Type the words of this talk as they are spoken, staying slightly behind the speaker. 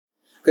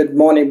Good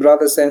morning,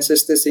 brothers and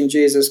sisters in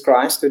Jesus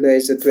Christ. Today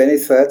is the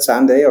 23rd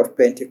Sunday of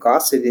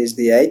Pentecost. It is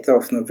the 8th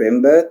of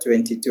November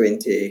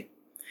 2020.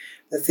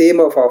 The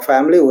theme of our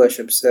family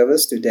worship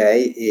service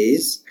today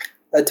is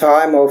a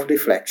time of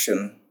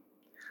reflection.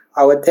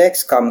 Our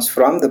text comes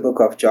from the book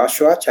of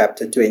Joshua,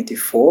 chapter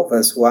 24,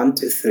 verse 1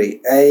 to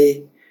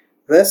 3a,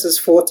 verses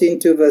 14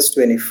 to verse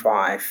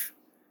 25.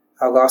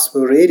 Our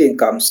gospel reading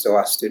comes to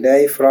us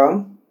today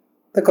from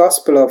the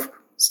Gospel of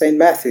St.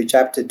 Matthew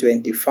chapter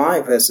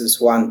 25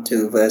 verses 1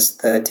 to verse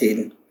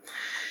 13.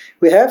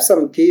 We have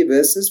some key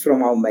verses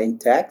from our main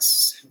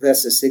text,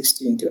 verses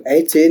 16 to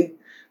 18,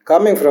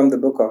 coming from the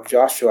book of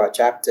Joshua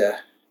chapter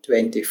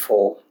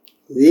 24.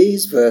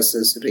 These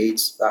verses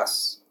read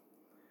thus.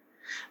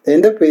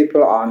 Then the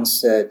people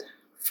answered,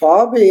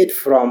 "Far be it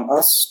from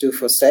us to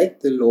forsake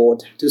the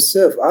Lord, to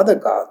serve other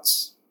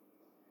gods.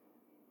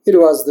 It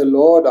was the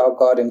Lord our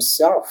God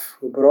himself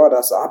who brought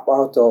us up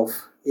out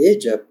of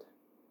Egypt,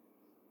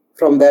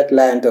 from that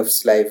land of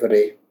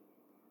slavery,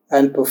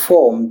 and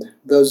performed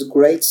those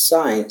great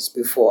signs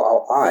before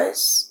our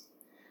eyes.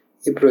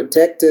 He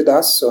protected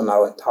us on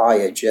our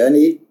entire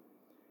journey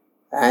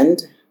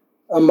and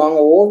among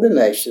all the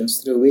nations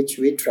through which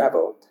we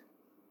traveled.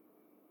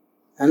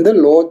 And the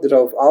Lord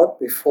drove out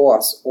before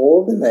us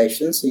all the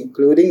nations,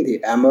 including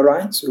the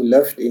Amorites who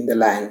lived in the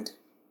land.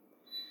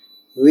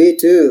 We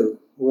too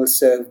will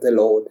serve the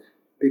Lord,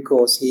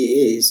 because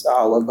he is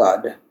our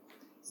God."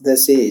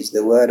 This is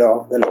the word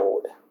of the Lord.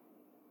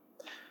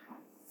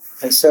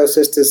 And so,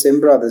 sisters and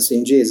brothers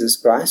in Jesus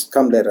Christ,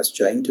 come let us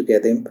join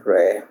together in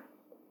prayer.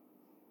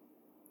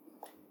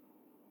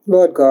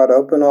 Lord God,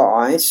 open our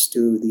eyes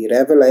to the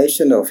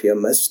revelation of your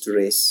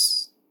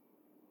mysteries,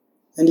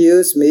 and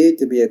use me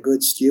to be a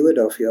good steward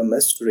of your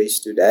mysteries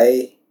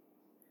today,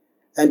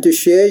 and to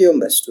share your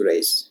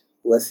mysteries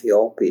with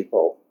your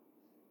people.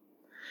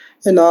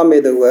 And now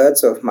may the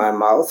words of my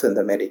mouth and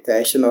the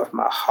meditation of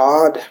my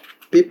heart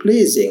be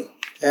pleasing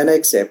and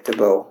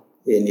acceptable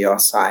in your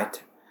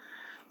sight,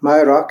 my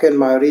rock and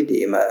my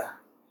redeemer.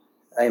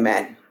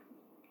 Amen.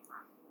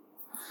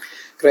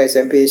 Grace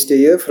and peace to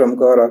you from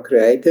God our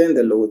Creator and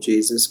the Lord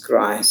Jesus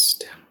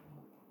Christ.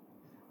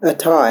 A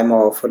time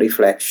of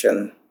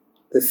reflection,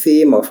 the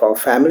theme of our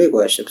family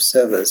worship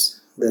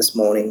service this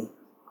morning.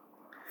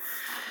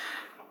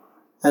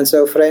 And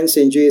so, friends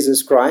in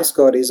Jesus Christ,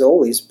 God is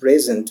always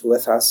present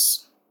with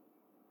us.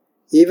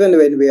 Even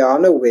when we are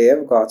unaware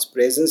of God's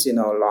presence in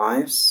our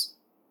lives,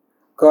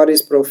 God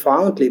is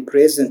profoundly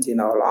present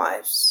in our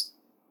lives.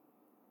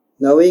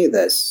 Knowing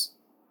this,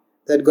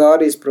 that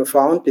God is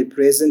profoundly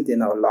present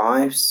in our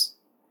lives,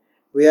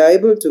 we are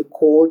able to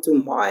call to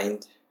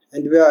mind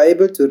and we are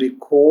able to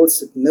recall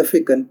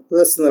significant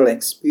personal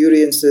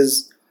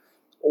experiences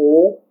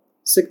or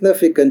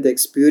significant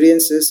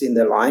experiences in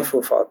the life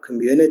of our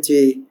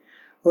community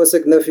or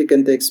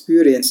significant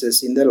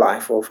experiences in the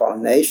life of our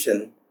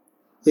nation,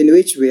 in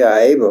which we are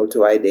able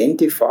to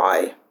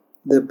identify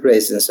the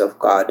presence of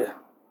God.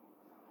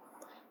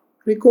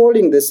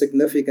 Recalling the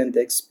significant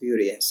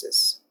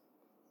experiences,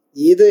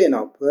 either in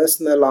our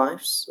personal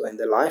lives or in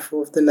the life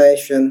of the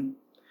nation,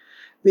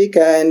 we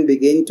can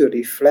begin to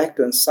reflect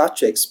on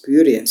such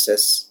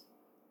experiences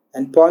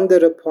and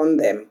ponder upon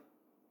them.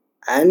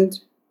 And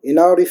in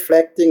our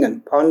reflecting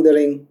and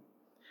pondering,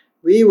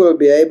 we will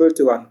be able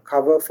to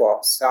uncover for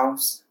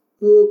ourselves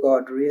who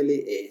God really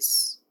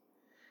is.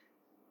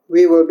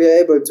 We will be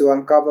able to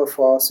uncover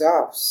for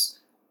ourselves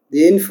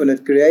the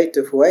infinite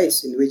creative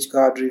ways in which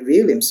God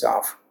reveals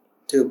himself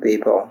to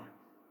people.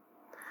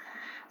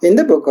 In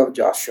the book of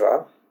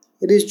Joshua,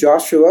 it is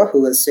Joshua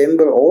who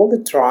assembled all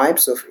the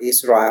tribes of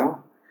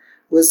Israel,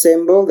 who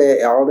assembled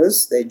their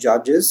elders, their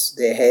judges,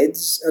 their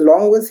heads,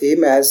 along with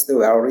him as the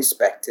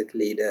well-respected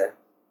leader.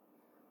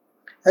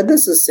 At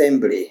this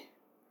assembly,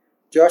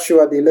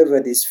 Joshua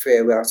delivered his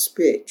farewell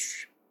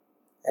speech,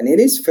 and in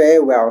his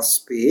farewell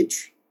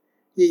speech,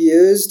 he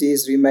used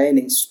his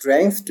remaining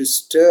strength to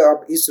stir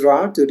up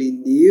Israel to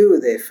renew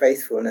their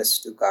faithfulness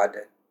to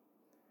God.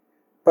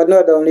 But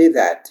not only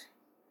that,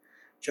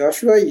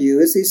 Joshua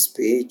used his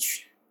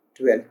speech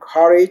to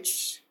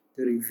encourage,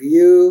 to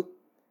review,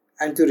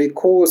 and to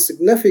recall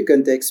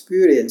significant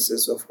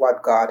experiences of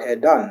what God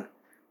had done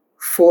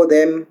for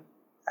them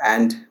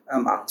and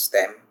amongst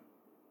them.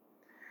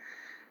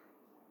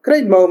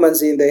 Great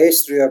moments in the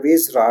history of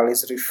Israel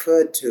is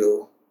referred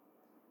to,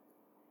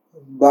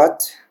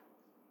 but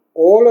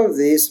all of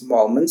these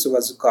moments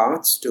was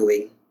God's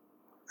doing,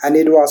 and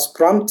it was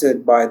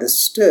prompted by the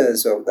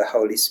stirs of the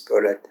Holy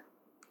Spirit.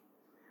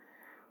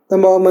 The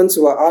moments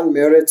were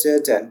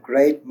unmerited and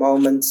great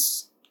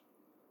moments,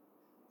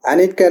 and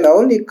it can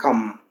only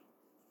come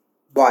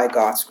by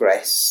God's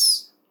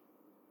grace.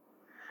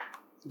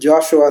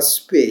 Joshua's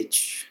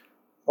speech,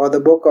 or the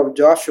book of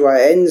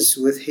Joshua, ends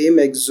with him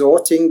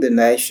exhorting the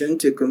nation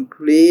to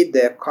complete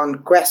their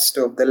conquest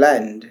of the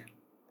land.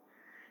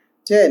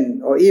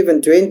 10 or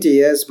even 20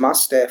 years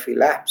must have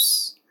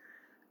elapsed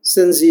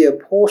since he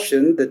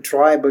apportioned the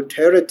tribal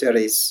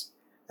territories,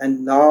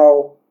 and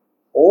now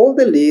all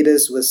the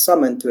leaders were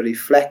summoned to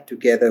reflect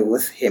together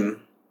with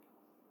him.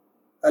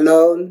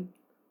 Alone,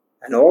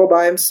 and all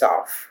by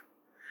himself,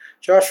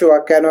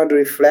 Joshua cannot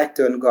reflect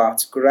on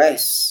God's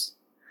grace,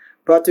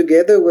 but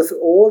together with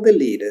all the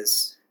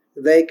leaders,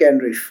 they can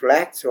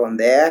reflect on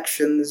their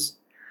actions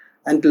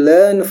and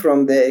learn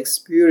from their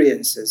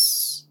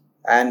experiences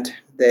and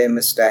their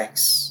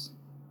mistakes.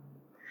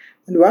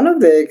 And one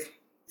of their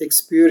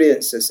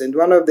experiences and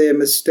one of their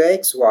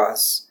mistakes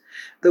was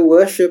the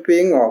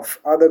worshipping of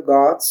other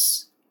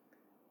gods.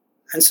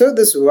 And so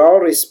this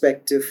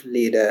well-respected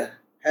leader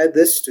had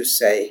this to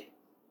say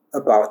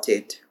about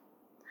it.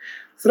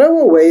 Throw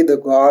away the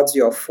gods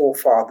your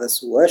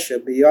forefathers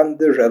worshipped beyond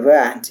the river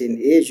and in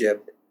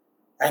Egypt,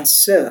 and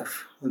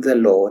serve the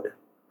Lord.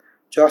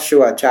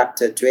 Joshua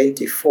chapter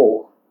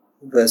 24,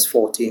 verse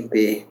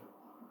 14b.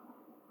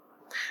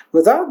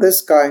 Without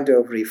this kind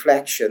of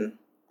reflection,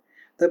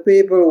 the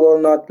people will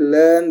not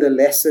learn the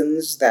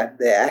lessons that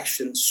their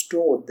actions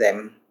taught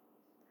them.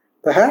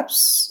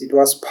 Perhaps it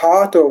was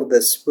part of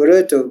the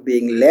spirit of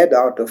being led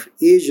out of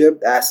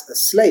Egypt as a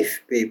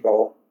slave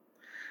people,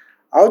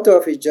 out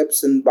of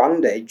Egyptian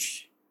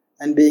bondage,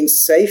 and being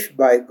saved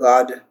by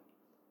God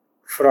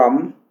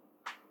from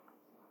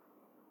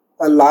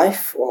a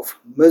life of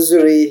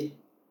misery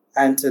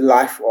and a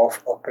life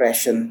of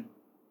oppression,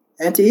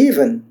 and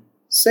even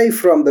saved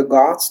from the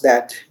gods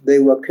that they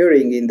were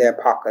carrying in their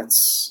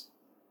pockets.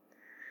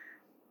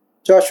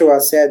 Joshua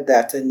said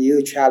that a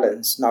new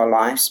challenge now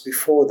lies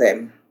before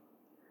them,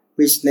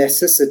 which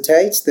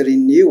necessitates the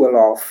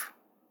renewal of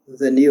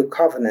the new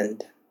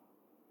covenant.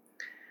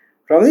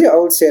 From the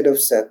old set of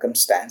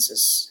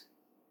circumstances,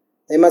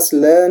 they must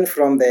learn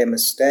from their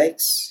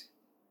mistakes,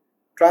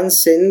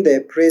 transcend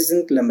their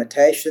present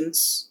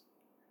limitations,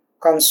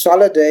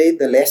 consolidate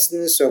the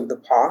lessons of the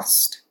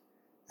past,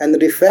 and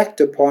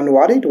reflect upon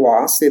what it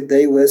was that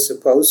they were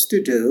supposed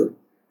to do,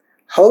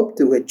 hope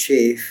to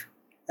achieve,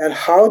 and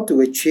how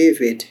to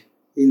achieve it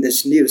in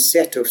this new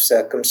set of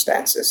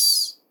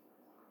circumstances.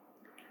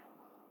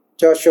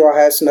 Joshua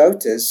has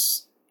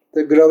noticed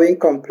the growing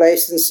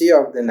complacency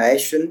of the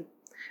nation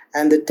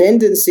and the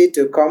tendency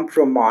to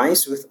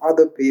compromise with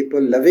other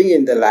people living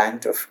in the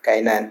land of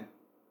Canaan.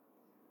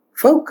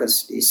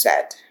 Focus, he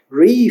said.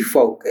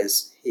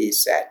 Refocus, he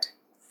said.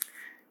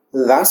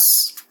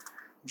 Thus,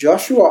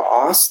 Joshua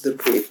asked the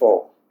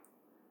people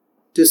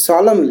to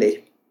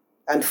solemnly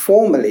and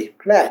formally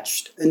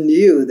pledge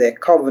anew their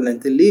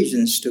covenant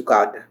allegiance to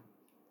God.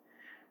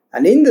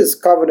 And in this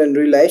covenant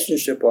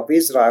relationship of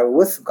Israel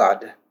with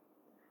God,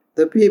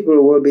 the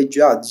people will be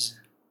judged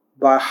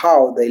by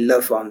how they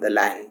live on the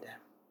land.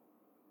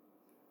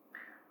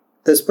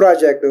 This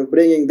project of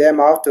bringing them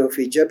out of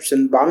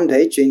Egyptian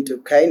bondage into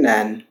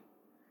Canaan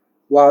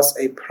was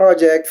a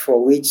project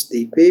for which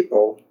the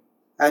people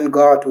and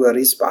God were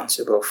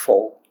responsible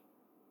for.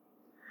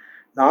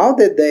 Now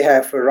that they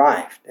have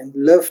arrived and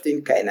lived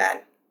in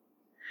Canaan,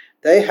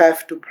 they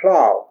have to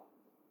plow,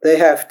 they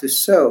have to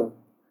sow,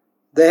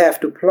 they have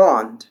to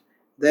plant,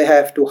 they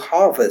have to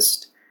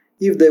harvest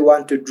if they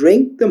want to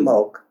drink the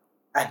milk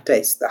and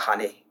taste the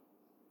honey.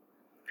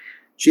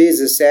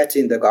 Jesus said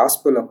in the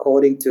Gospel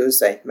according to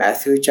St.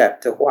 Matthew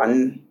chapter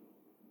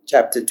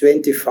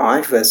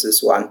 25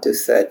 verses 1 to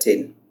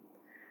 13,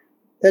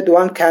 that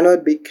one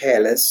cannot be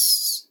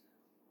careless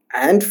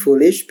and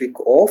foolish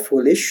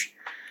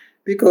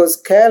because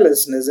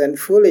carelessness and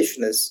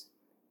foolishness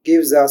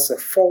gives us a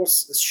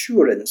false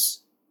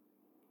assurance,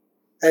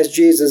 as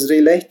Jesus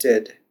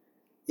related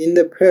in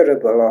the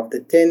parable of the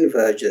 10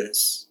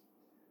 virgins,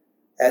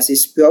 as he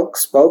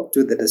spoke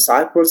to the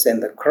disciples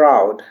and the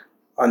crowd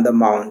on the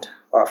Mount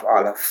of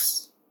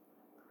Olives.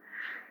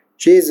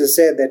 Jesus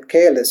said that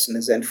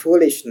carelessness and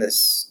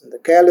foolishness, the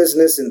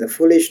carelessness and the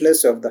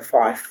foolishness of the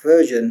 5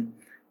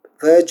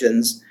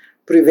 virgins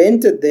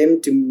prevented them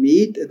to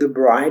meet the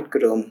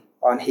bridegroom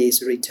on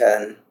his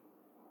return.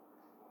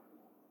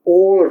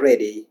 All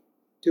ready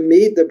to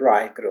meet the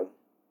bridegroom,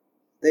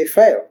 they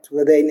failed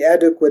with their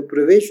inadequate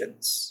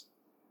provisions.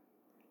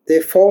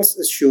 Their false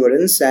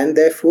assurance and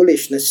their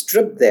foolishness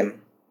stripped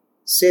them,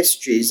 says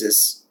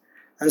Jesus,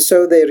 and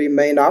so they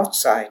remain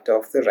outside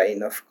of the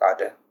reign of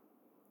God.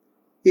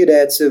 It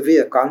had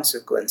severe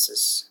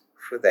consequences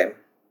for them.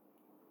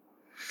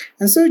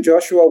 And so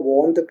Joshua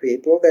warned the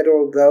people that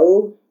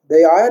although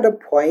they are at a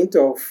point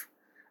of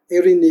a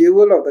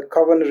renewal of the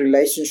covenant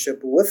relationship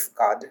with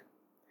God,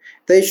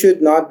 they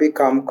should not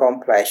become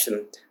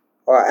complacent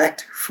or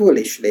act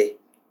foolishly,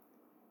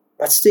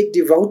 but stick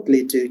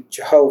devoutly to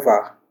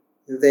Jehovah,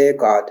 their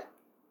God,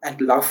 and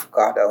love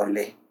God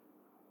only.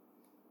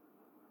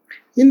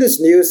 In this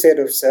new set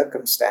of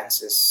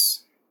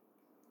circumstances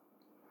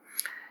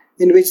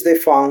in which they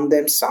found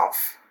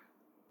themselves,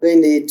 they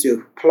need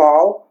to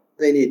plow,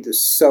 they need to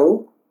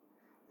sow,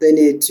 they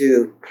need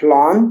to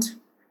plant,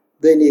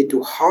 they need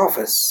to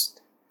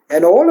harvest.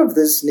 And all of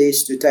this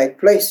needs to take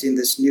place in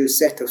this new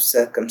set of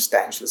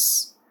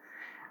circumstances.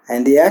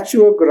 And the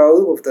actual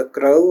growing of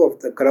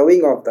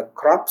the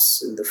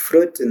crops and the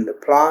fruit and the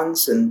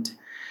plants and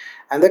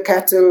the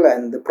cattle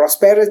and the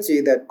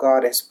prosperity that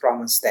God has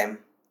promised them,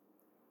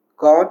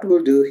 God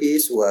will do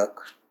his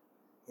work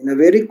in a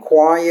very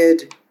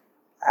quiet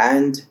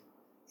and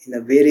in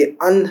a very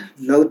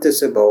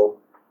unnoticeable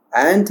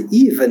and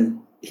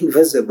even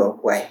invisible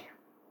way.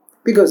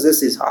 Because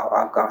this is how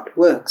our God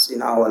works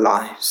in our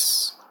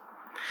lives.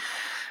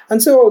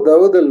 And so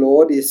although the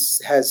Lord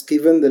has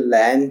given the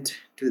land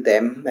to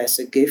them as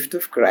a gift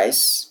of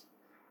grace,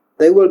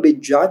 they will be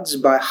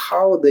judged by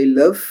how they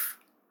live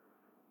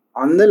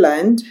on the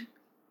land,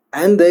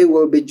 and they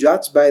will be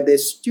judged by their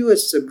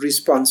stewardship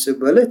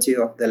responsibility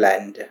of the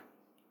land.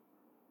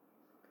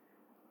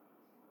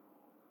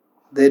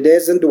 The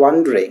desert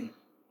wandering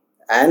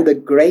and the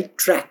great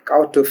trek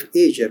out of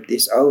Egypt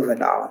is over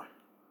now.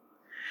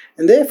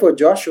 And therefore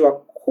Joshua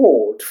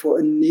called for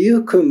a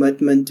new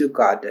commitment to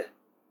God.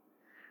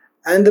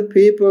 And the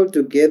people,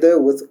 together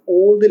with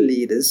all the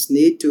leaders,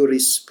 need to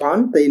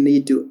respond, they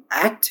need to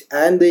act,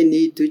 and they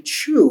need to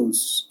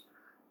choose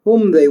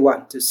whom they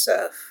want to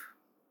serve.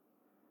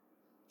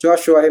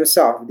 Joshua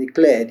himself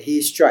declared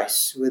his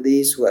choice with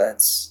these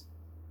words,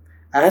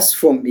 "As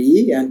for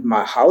me and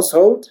my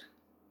household,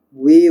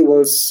 we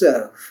will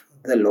serve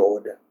the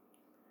Lord."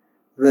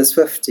 Verse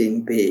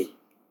 15b.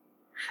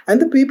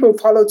 And the people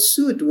followed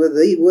suit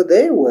with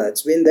their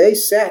words when they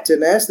said,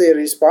 and as they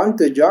respond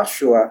to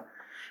Joshua,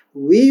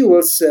 "We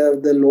will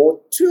serve the Lord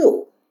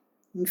too."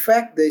 In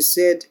fact, they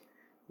said,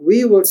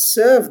 "We will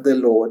serve the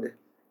Lord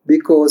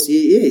because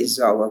He is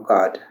our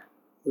God."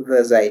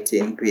 Verse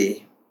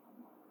 18b.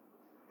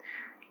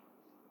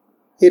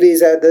 It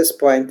is at this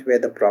point where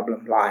the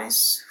problem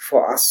lies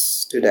for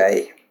us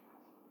today.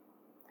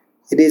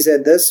 It is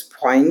at this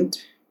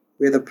point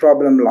where the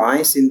problem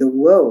lies in the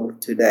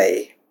world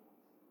today.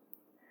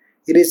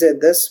 It is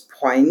at this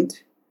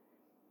point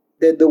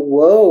that the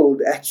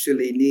world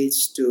actually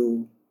needs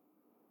to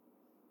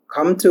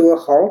come to a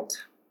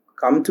halt,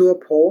 come to a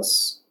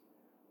pause,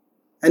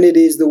 and it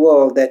is the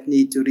world that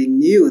needs to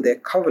renew their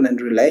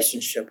covenant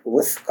relationship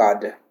with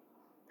God.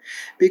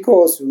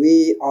 Because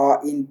we are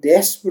in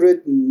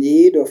desperate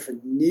need of a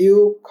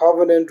new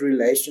covenant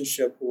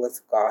relationship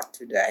with God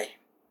today.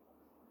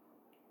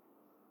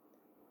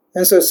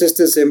 And so,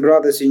 sisters and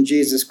brothers in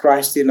Jesus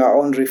Christ, in our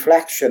own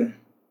reflection,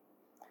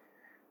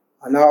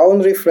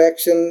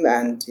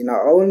 and in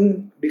our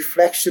own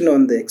reflection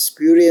on the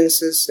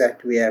experiences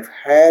that we have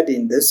had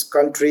in this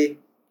country,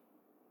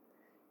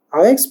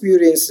 our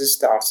experiences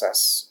tells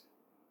us.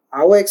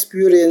 Our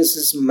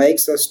experiences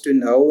makes us to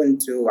know and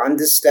to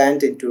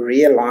understand and to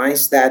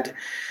realize that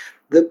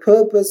the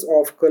purpose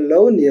of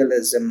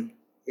colonialism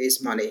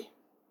is money.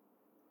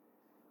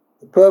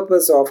 The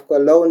purpose of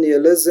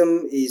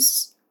colonialism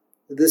is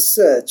the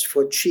search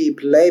for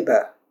cheap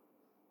labor.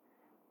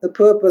 The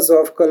purpose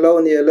of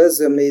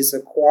colonialism is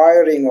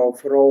acquiring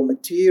of raw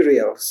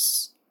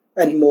materials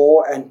and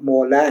more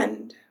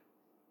land.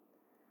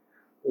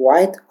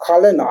 White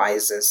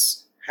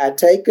colonizers had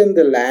taken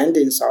the land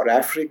in South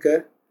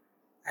Africa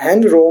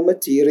and raw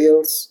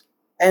materials,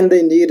 and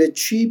they needed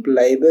cheap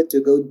labor to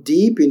go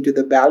deep into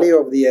the belly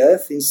of the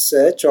earth in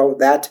search of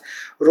that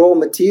raw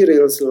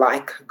materials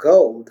like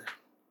gold.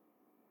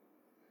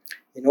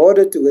 In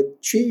order to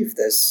achieve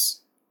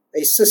this,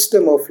 a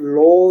system of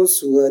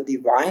laws were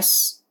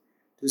devised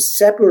to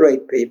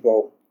separate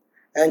people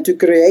and to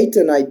create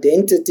an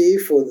identity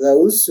for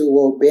those who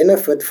will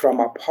benefit from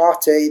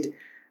apartheid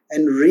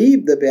and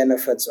reap the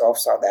benefits of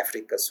South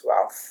Africa's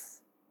wealth.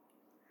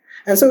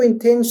 And so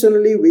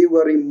intentionally we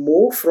were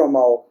removed from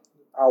our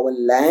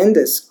land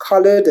as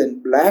colored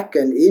and black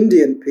and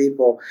Indian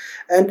people,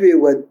 and we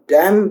were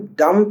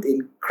dumped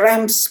in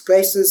cramped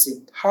spaces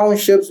in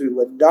townships, we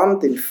were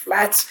dumped in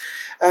flats,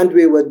 and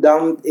we were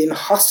dumped in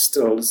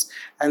hostels,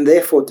 and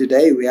therefore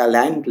today we are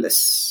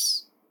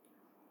landless.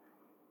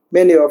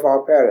 Many of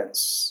our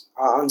parents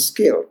are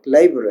unskilled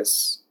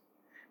laborers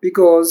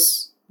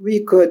because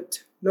we could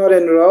not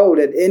enroll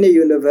at any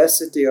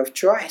university of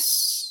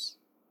choice.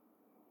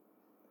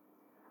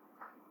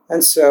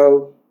 And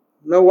so,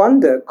 no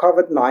wonder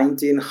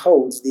COVID-19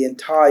 holds the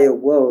entire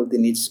world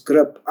in its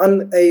grip,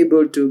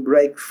 unable to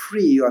break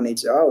free on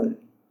its own.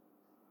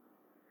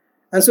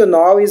 And so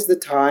now is the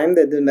time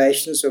that the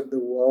nations of the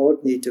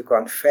world need to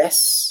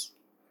confess,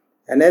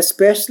 and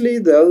especially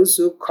those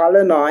who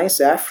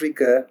colonize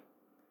Africa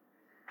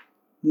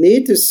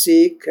need to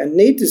seek and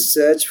need to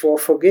search for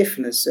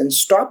forgiveness and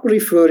stop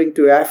referring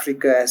to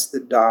Africa as the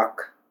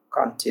dark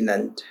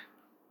continent.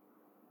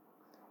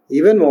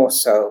 Even more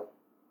so,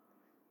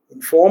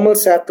 informal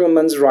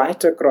settlements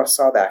right across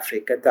South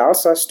Africa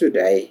tells us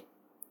today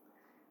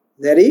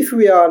that if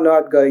we are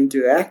not going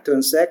to act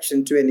on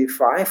Section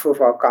 25 of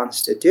our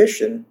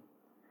Constitution,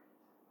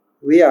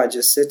 we are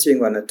just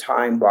sitting on a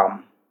time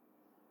bomb,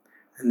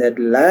 and that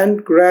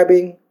land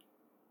grabbing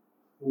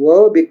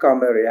will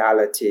become a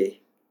reality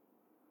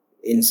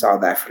in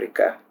South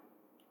Africa.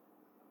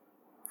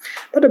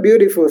 But the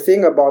beautiful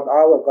thing about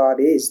our God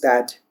is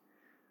that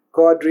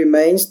God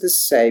remains the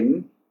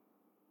same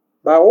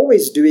by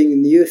always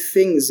doing new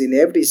things in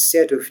every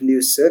set of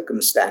new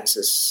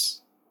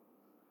circumstances.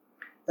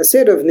 A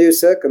set of new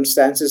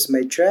circumstances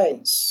may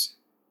change,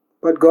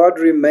 but God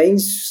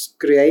remains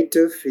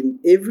creative in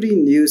every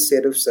new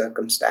set of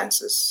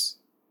circumstances.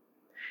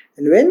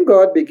 And when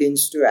God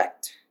begins to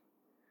act,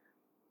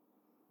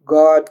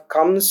 God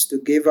comes to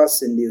give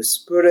us a new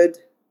spirit.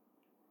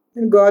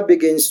 And God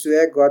begins to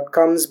act. God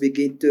comes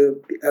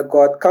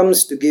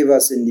to give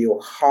us a new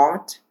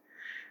heart.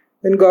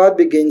 When God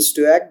begins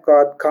to act,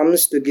 God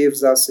comes to give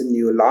us a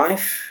new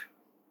life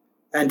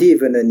and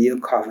even a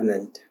new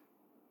covenant.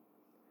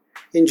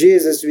 In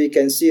Jesus, we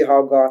can see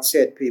how God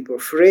set people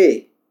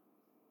free,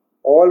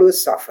 all who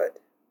suffered.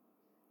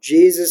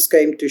 Jesus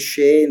came to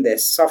share in their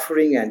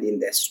suffering and in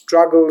their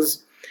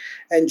struggles,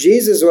 and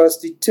Jesus was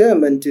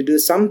determined to do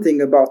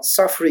something about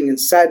suffering and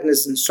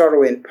sadness and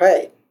sorrow and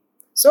pain.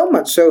 So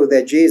much so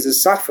that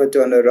Jesus suffered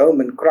on a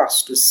Roman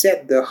cross to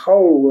set the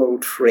whole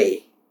world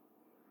free.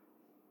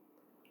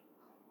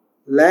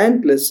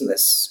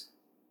 Landlessness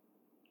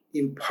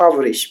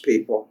impoverish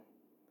people.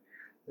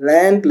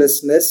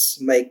 Landlessness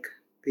make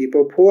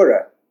people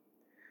poorer.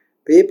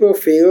 People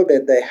feel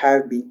that they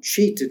have been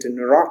cheated and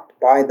robbed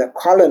by the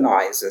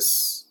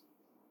colonizers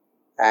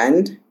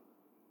and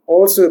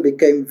also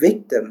became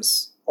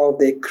victims of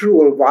their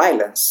cruel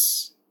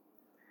violence.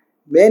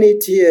 Many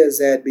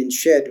tears had been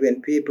shed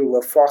when people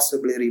were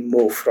forcibly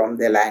removed from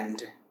their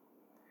land.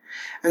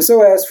 And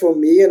so as for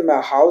me and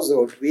my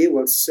household, we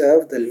will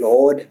serve the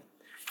Lord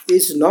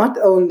is not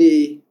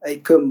only a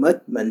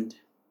commitment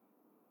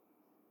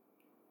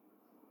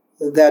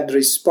that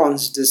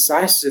responds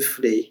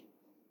decisively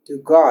to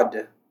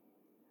God,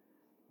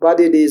 but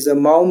it is a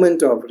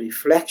moment of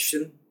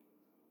reflection,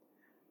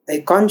 a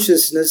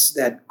consciousness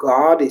that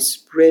God is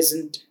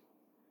present,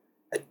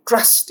 a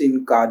trust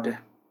in God,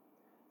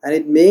 and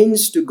it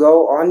means to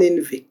go on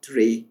in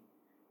victory.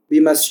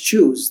 We must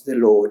choose the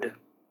Lord,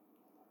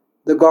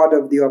 the God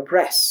of the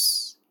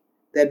oppressed,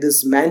 that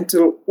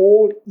dismantle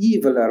all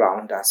evil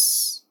around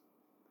us.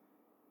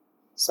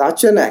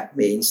 Such an act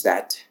means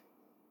that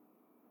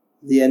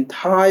the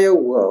entire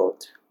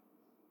world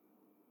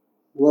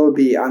will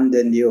be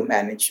under new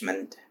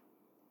management.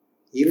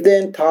 If the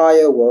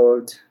entire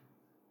world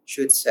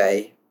should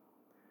say,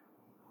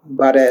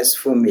 "But as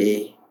for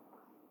me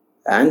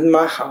and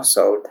my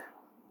household,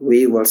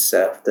 we will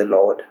serve the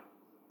Lord."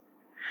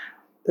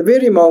 The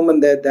very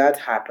moment that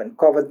happened,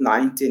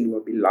 COVID-19 will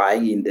be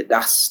lying in the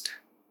dust,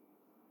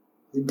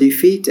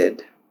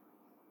 defeated,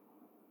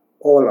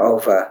 all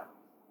over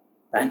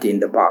and in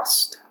the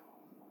past.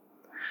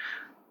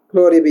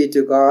 Glory be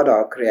to God,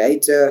 our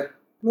Creator.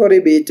 Glory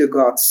be to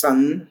God's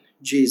Son,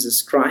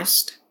 Jesus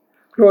Christ.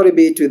 Glory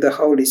be to the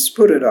Holy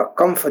Spirit, our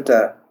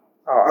Comforter,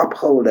 our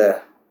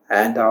Upholder,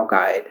 and our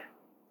Guide.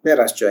 Let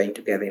us join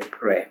together in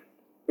prayer.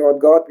 Lord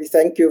God, we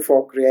thank you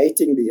for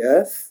creating the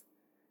earth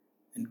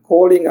and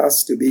calling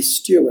us to be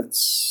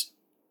stewards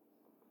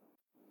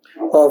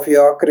of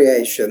your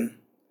creation.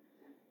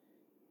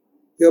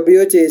 Your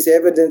beauty is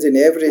evident in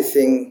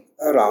everything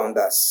around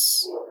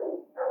us.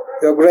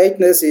 Your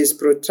greatness is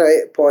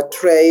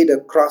portrayed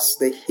across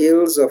the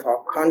hills of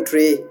our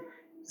country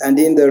and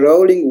in the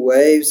rolling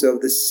waves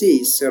of the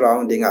sea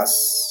surrounding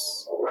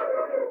us.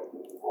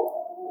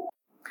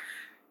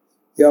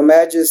 Your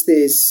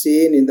majesty is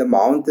seen in the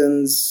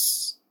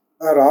mountains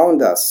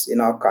around us in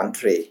our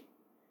country.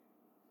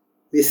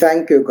 We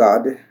thank you,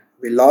 God.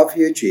 We love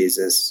you,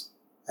 Jesus,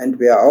 and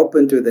we are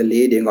open to the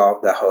leading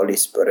of the Holy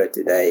Spirit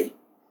today.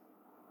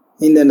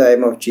 In the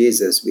name of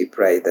Jesus, we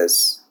pray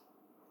this.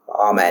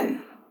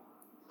 Amen.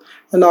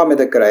 And now may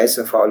the grace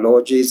of our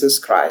Lord Jesus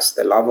Christ,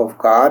 the love of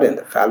God, and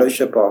the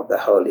fellowship of the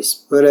Holy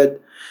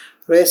Spirit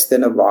rest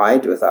and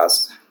abide with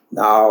us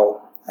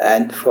now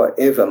and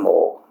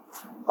forevermore.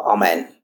 Amen.